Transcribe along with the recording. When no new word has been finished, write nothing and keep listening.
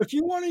if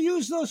you want to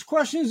use those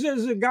questions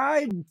as a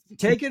guide,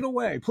 take it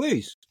away,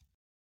 please.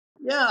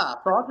 Yeah,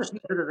 so I'll just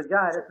use it as a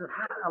guide. This is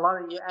a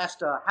lot of you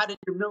asked, how did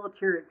your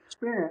military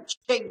experience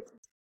shape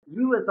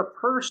you as a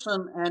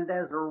person and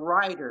as a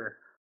writer?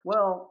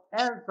 Well,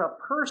 as a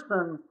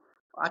person,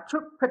 I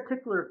took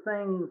particular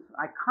things.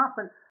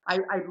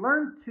 I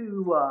learned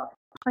to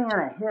plan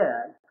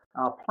ahead,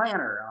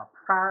 planner.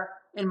 Prior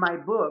in my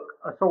book,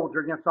 A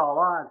Soldier Against All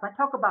Odds, I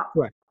talk about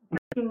Right.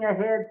 thinking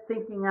ahead,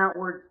 thinking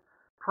outwards.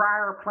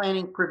 Prior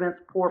planning prevents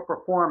poor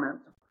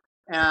performance.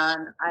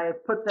 And I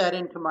put that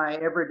into my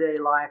everyday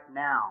life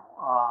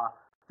now,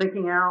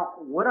 thinking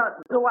out what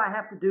do I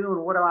have to do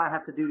and what do I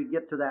have to do to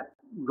get to that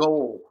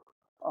goal.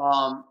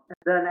 And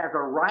then as a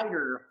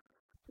writer,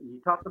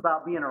 you talked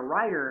about being a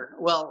writer.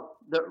 Well,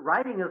 the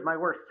writing is my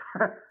worst.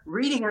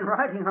 Reading and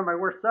writing are my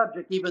worst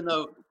subject, even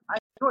though I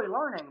enjoy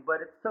learning,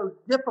 but it's so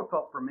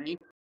difficult for me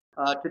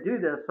to do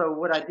this. So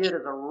what I did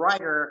as a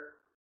writer,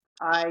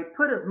 I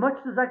put as much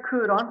as I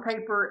could on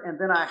paper, and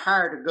then I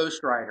hired a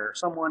ghostwriter,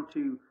 someone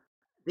to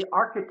the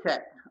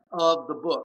architect of the book.